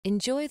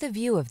Enjoy the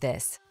view of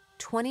this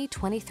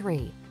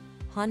 2023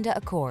 Honda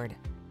Accord.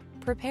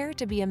 Prepare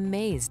to be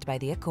amazed by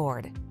the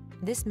Accord.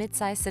 This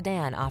midsize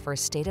sedan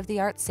offers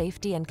state-of-the-art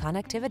safety and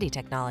connectivity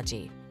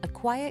technology, a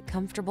quiet,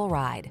 comfortable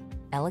ride,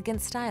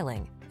 elegant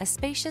styling, a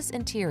spacious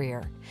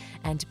interior,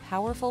 and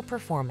powerful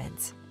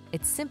performance.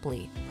 It's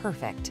simply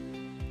perfect.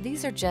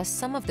 These are just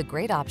some of the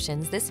great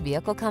options this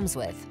vehicle comes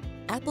with: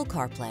 Apple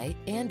CarPlay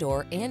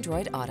and/or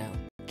Android Auto,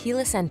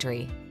 keyless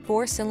entry,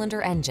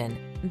 4-cylinder engine,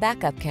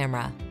 backup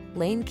camera,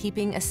 lane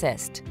keeping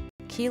assist,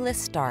 keyless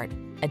start,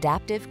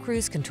 adaptive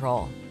cruise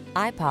control,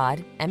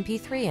 iPod,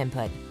 MP3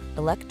 input,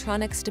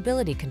 electronic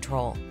stability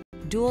control,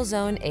 dual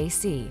zone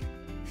AC.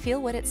 Feel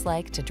what it's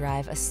like to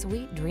drive a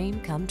sweet dream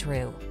come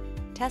true.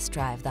 Test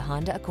drive the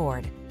Honda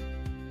Accord.